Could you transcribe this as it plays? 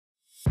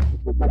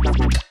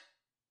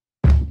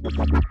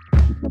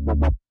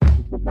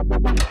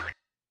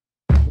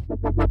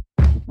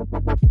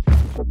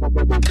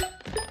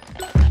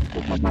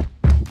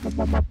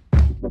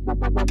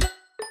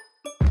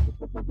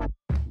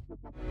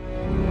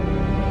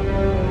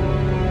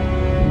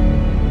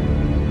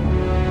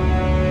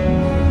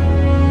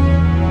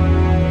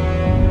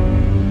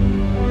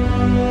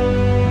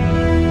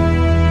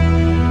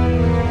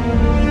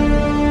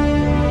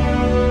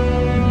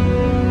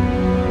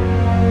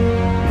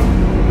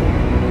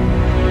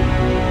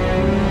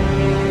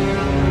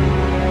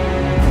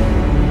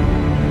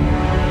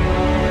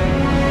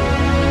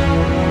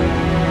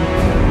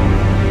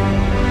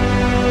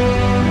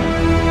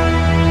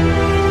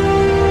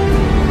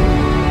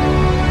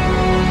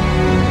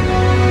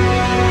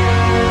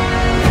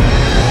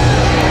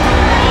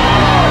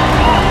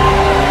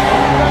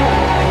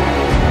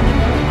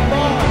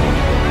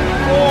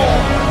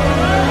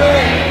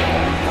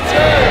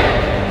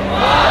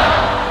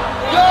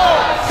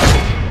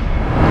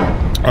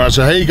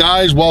So hey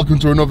guys, welcome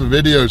to another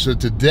video. So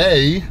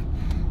today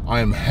I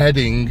am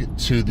heading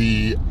to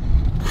the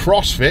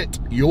CrossFit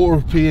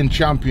European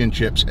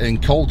Championships in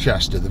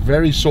Colchester, the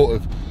very sort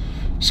of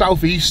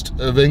southeast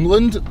of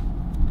England,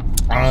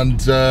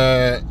 and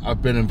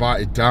I've been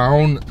invited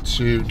down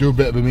to do a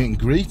bit of a meet and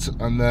greet,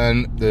 and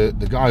then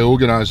the guy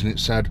organising it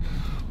said,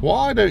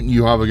 why don't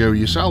you have a go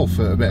yourself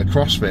at a bit of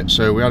CrossFit?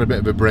 So we had a bit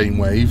of a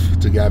brainwave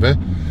together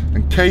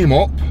and came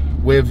up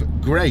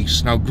with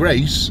Grace. Now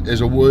Grace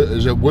is a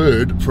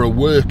word for a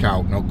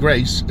workout. Now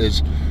Grace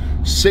is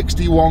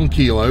 61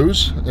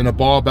 kilos in a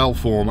barbell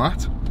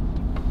format,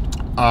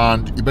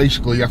 and you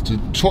basically have to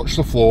touch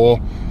the floor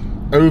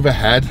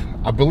overhead.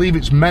 I believe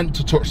it's meant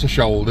to touch the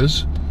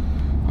shoulders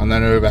and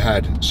then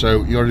overhead.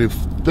 So you gotta do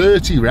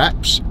 30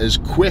 reps as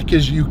quick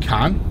as you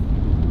can,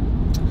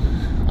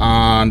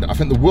 and I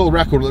think the world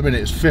record at the minute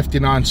is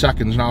 59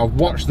 seconds. Now I've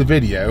watched the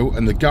video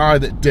and the guy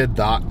that did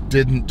that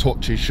didn't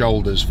touch his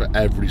shoulders for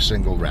every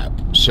single rep.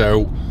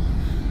 So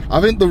I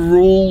think the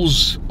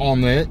rules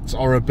on it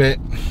are a bit,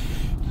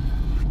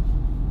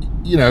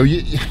 you know,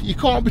 you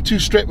can't be too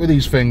strict with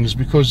these things,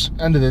 because at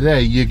the end of the day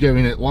you're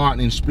going at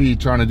lightning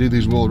speed trying to do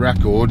these world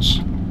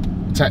records,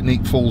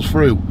 technique falls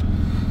through.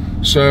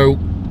 So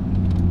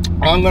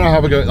I'm going to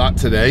have a go at that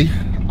today,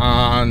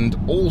 and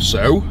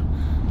also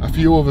a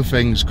few other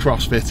things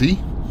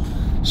CrossFit-y.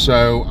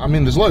 So I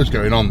mean, there's loads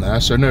going on there,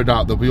 so no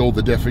doubt there'll be all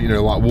the different, you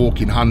know, like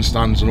walking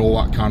handstands and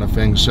all that kind of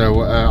thing.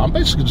 So I'm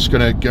basically just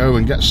going to go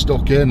and get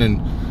stuck in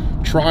and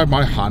try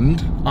my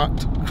hand at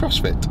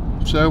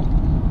CrossFit. So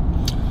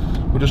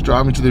we're just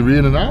driving to the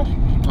arena now.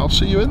 I'll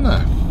see you in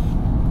there.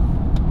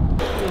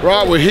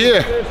 Right, we're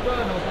here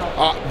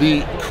at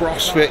the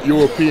CrossFit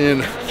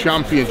European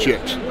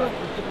Championships.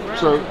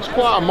 So it's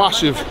quite a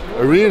massive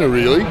arena,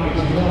 really.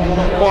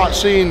 Quite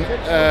seen,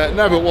 I've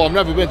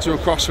never been to a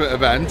CrossFit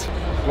event.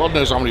 God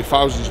knows how many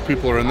thousands of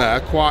people are in there,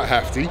 quite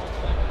hefty.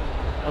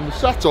 And the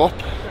setup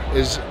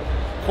is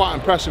quite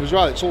impressive as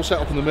well. It's all set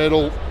up in the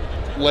middle,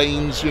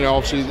 lanes, you know,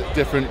 obviously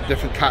different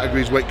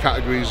categories, weight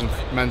categories, and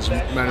men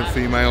and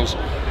females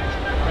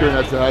going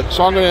head to head.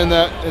 So I'm going in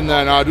there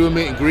now, do a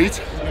meet and greet,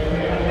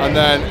 and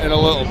then in a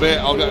little bit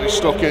I'll get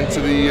stuck into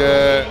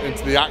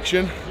the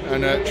action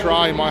and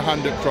try my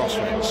hand at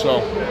CrossFit. So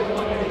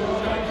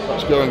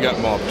let's go and get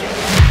mobbed.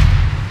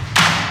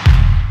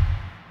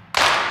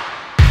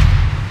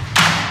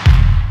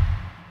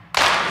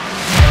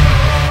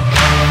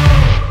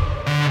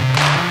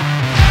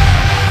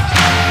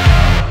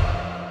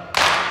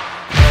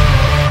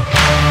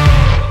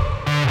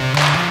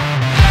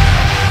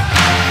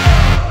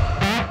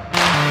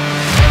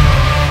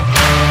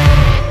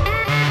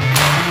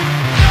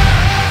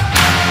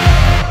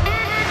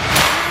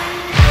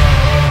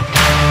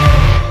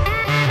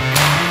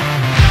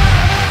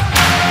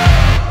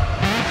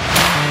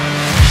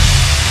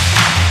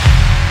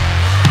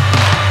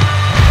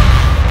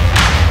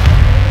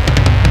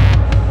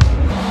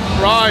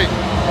 Right,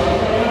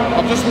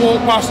 I've just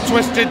walked past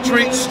Twisted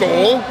Treat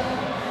stall,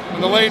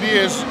 and the lady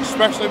has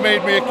specially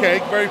made me a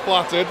cake, very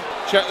flattered.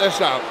 Check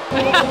this out.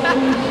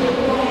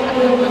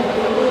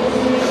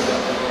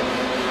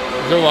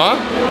 Do I?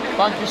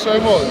 Thank you so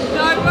much.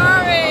 Don't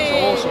worry.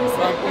 That's awesome,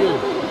 thank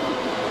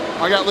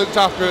you. I get looked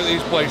after at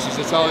these places,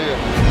 I tell you.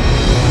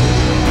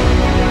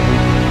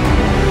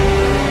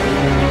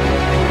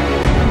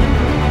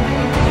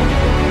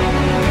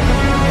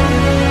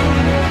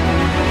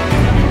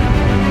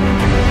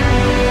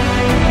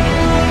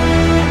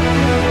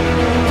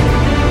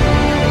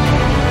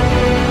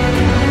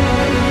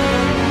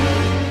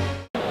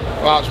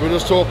 Right, so we're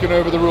just talking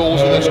over the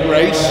rules of this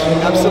race.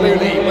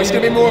 Absolutely. Well, it's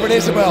going to be more of an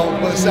Isabel,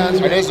 by the sounds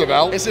of it. An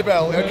Isabel?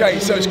 Isabel, okay,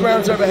 so it's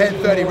ground overhead,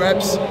 30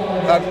 reps,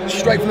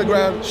 straight from the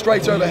ground,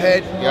 straight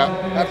overhead. Yeah.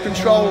 Have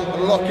control,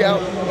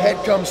 lockout, head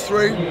comes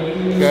through,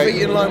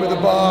 feet in line with the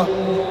bar.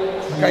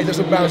 Okay,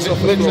 doesn't bounce off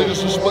the floor. Literally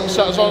just a split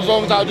set, as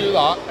long as I do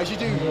that. As you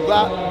do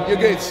that, you're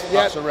good.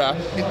 That's a rep.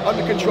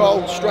 Under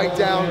control, straight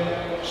down.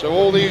 So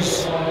all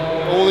these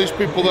all these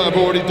people that have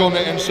already done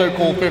it in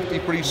so-called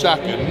 53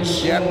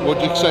 seconds,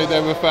 would you say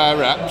they were fair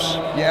reps?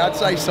 Yeah, I'd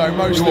say so.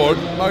 Most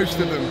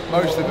of them,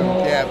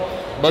 yeah.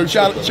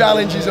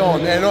 Challenge is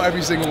on. Yeah, not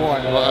every single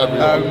one.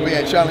 But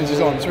yeah, challenge is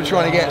on. So we're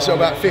trying to get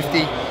about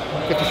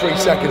 53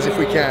 seconds if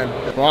we can.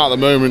 Right, the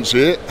moment's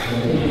here.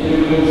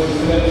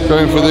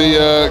 Going for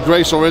the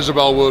Grace or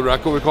Isabel world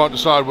record. We can't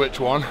decide which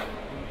one.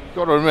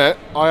 Got to admit,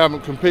 I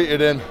haven't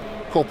competed in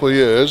a couple of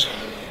years.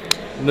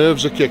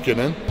 Nerves are kicking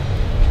in.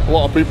 A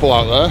lot of people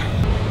out there.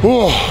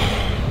 Whew.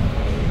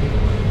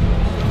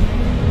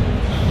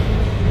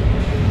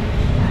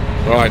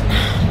 Right,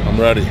 I'm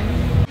ready.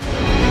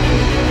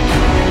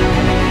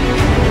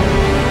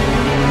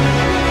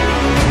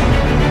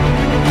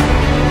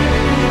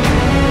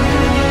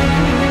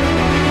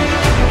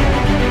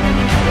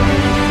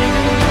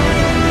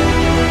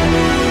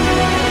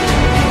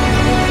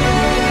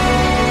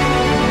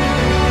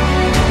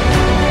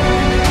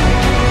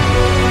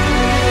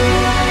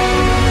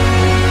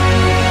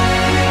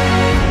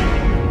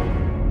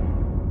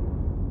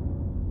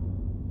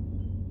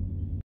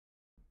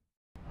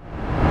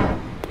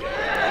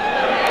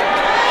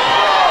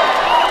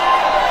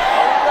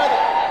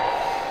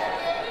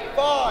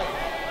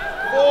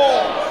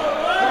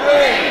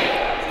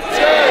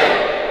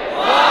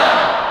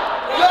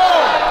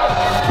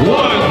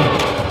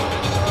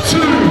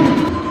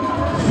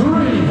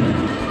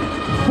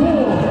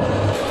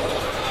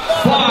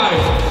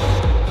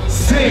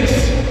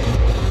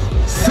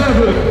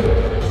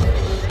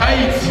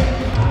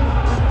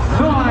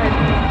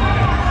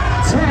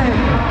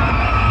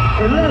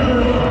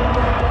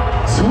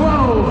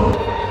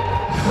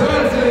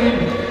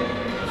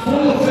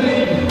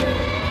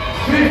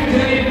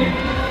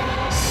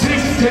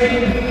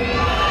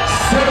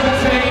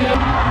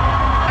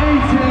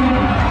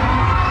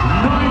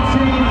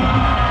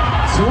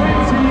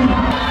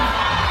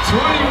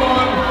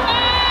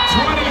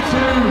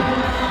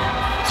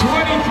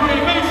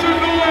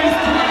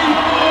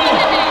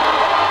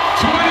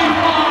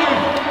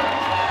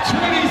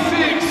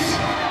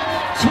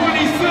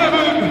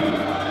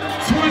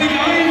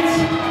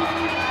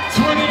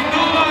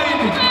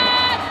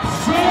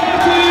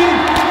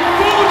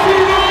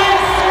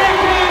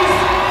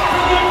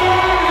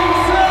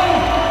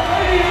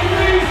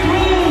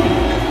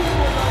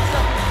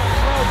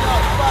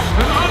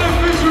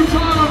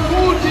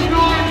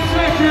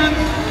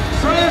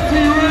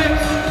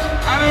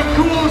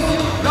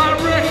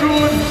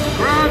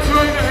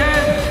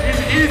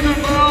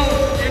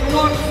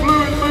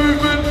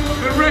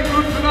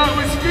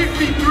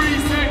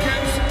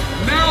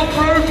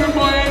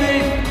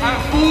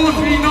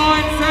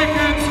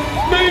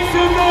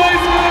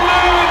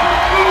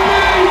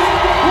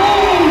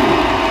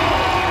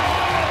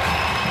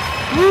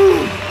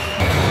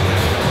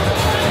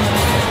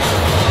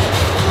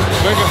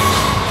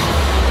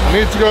 I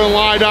need to go and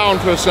lie down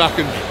for a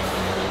second.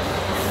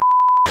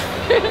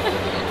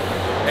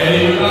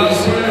 Eddie, without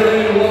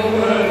swearing one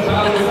word,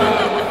 how was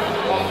that?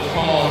 That was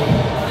hard.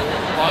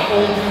 Like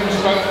all due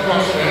respect to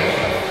CrossFit,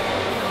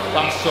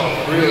 that's tough,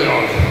 really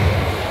hard.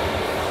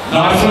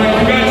 Nice one,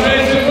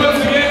 congratulations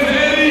once again to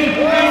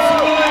Eddie. Thanks for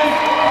playing.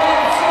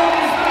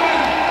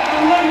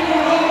 The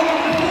record hold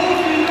of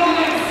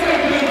 49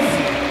 seconds.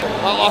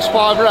 That last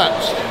 5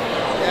 reps?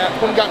 Yeah.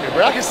 Couldn't get me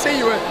breath. I can see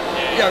you were,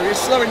 you're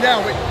slowing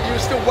down, but you were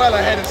still well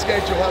ahead of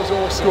schedule. That was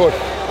awesome. Good.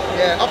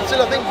 Yeah, up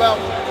until I think about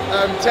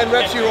 10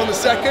 reps, you were on the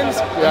seconds,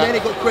 and then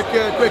it got quicker,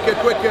 and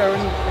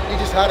you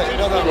just had it.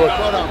 Well done. Good.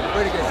 Well done.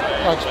 Really good.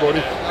 Thanks, buddy.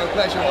 No,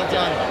 pleasure. Well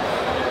done.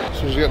 As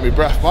soon as I get my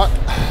breath back,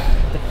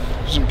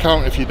 doesn't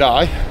count if you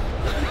die.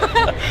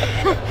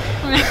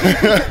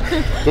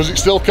 Does it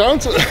still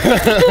count?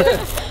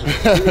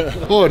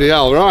 Bloody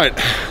hell, right.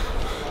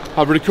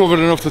 I've recovered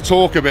enough to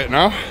talk a bit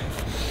now.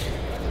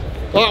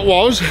 That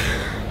was,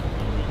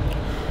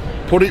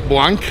 put it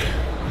blank,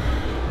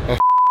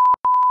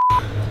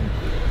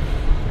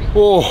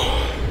 oh.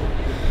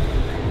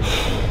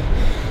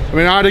 I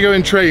mean, I had to go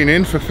in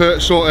training for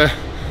sort of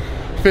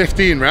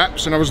 15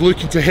 reps, and I was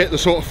looking to hit the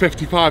sort of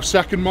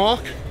 55-second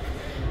mark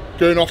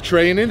going off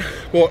training,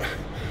 but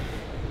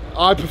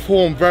I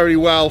performed very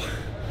well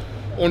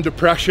under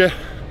pressure.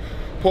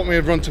 Put me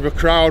in front of a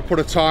crowd, put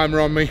a timer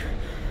on me.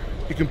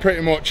 You can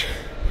pretty much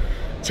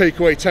take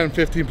away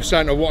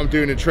 10-15% of what I'm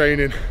doing in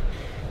training.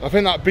 I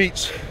think that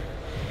beats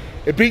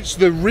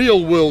the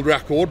real world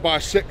record by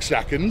 6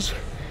 seconds,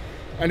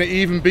 and it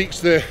even beats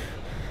the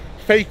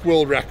fake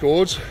world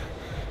records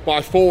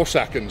by 4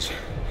 seconds.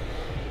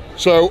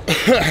 So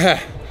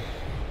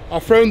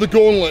I've thrown the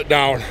gauntlet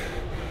down.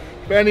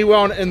 If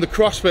anyone in the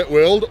CrossFit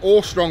world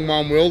or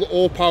Strongman world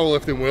or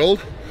powerlifting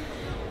world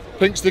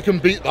thinks they can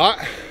beat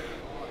that,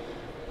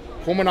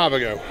 come and have a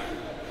go.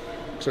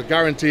 So I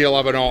guarantee you'll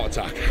have an heart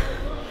attack.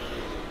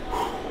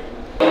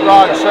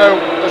 Right, so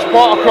as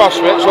part of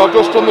CrossFit, so I've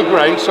just done the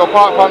Grace, so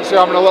part fancy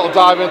having a little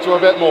dive into a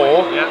bit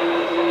more. Yeah.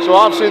 So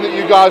I've seen that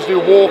you guys do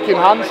walking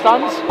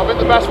handstands. I think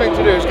the best thing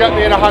to do is get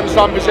me in a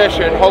handstand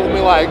position, hold my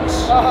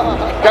legs,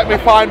 get me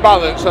fine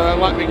balance, and then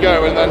let me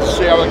go, and then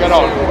see how I get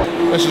on.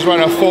 This is when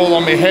I fall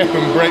on my hip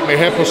and break my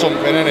hip or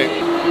something, isn't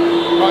it?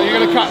 Right, you're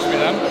going to catch me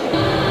then.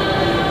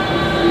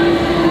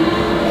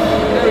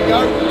 There we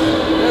go.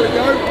 There we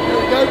go. There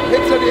we go.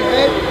 Hips over your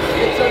head.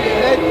 Hips over your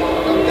head.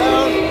 Come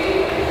down.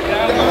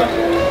 Down.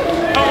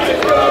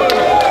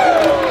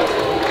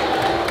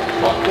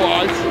 Not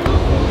quite.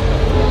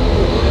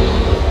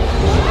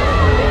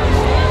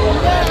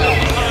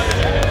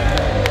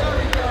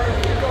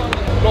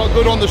 Not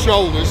good on the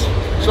shoulders.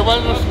 So when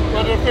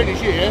I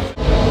finish here.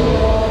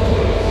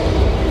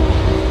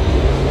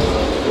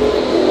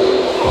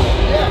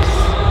 Yes.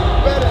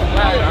 Better.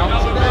 Now.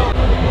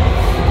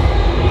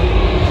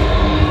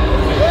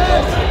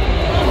 Yes.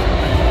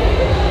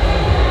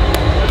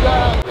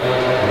 Down.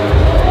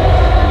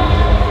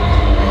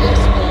 Yes,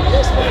 man.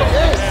 Yes, man.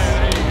 Yes.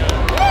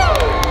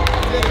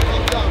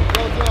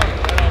 Well done.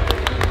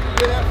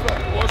 Good effort.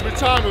 What's my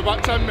time?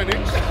 About 10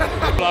 minutes.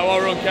 While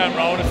we're on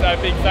camera, I want to say a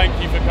big thank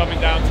you for coming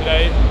down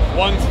today.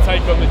 One, to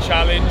take on the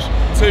challenge.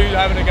 Two,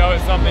 having a go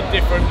at something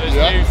different that's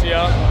new to you.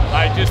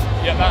 Like, just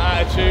that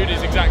attitude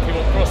is exactly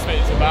what CrossFit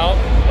is about.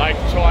 Like,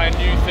 trying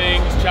new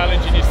things,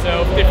 challenging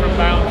yourself, different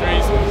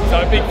boundaries.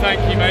 So a big thank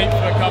you, mate,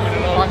 for coming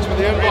along. Thanks for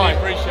the invite.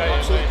 Really appreciate it.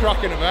 Absolutely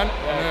cracking event.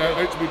 And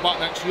hope to be back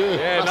next year.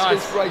 Yeah, That's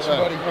nice. inspiration,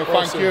 buddy.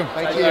 Thank you.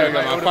 Thank you.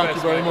 Thank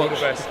you very much. All the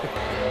best.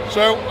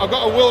 So I've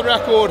got a world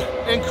record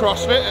in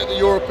CrossFit at the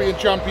European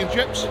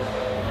Championships.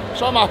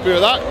 So I'm happy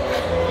with that.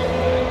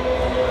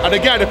 And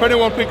again, if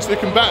anyone thinks they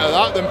can better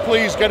that, then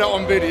please get it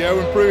on video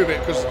and prove it,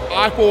 because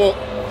I thought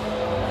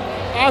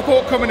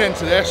coming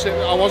into this,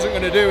 I wasn't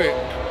going to do it.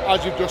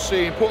 As you've just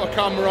seen, put a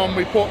camera on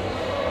me, put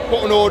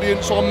an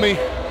audience on me,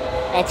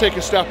 I'll take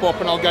a step up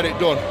and I'll get it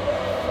done.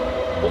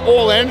 But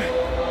all in,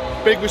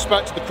 big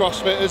respect to the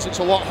CrossFitters. It's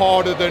a lot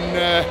harder than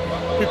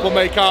people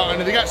make out,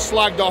 and they get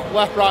slagged off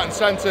left, right and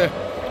centre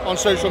on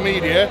social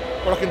media.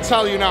 But I can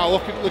tell you now,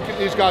 look at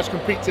these guys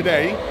compete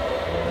today.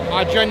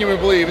 I genuinely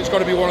believe it's got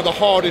to be one of the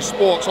hardest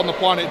sports on the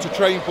planet to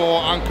train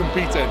for and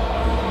compete in.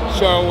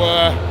 So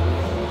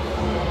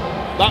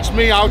that's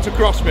me out of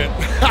CrossFit.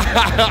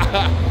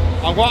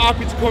 I'm quite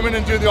happy to come in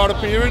and do the odd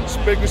appearance.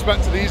 Big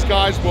respect to these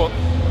guys, but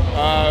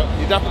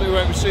you definitely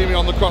won't see me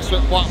on the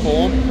CrossFit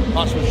platform,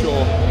 that's for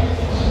sure.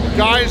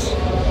 Guys,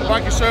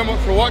 thank you so much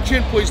for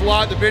watching. Please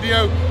like the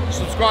video,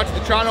 subscribe to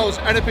the channel. If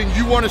there's anything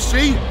you want to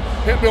see,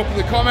 hit me up in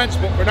the comments.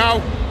 But for now,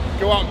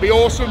 go out and be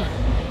awesome.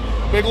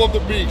 Big love the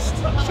beast.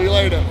 See you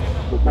later.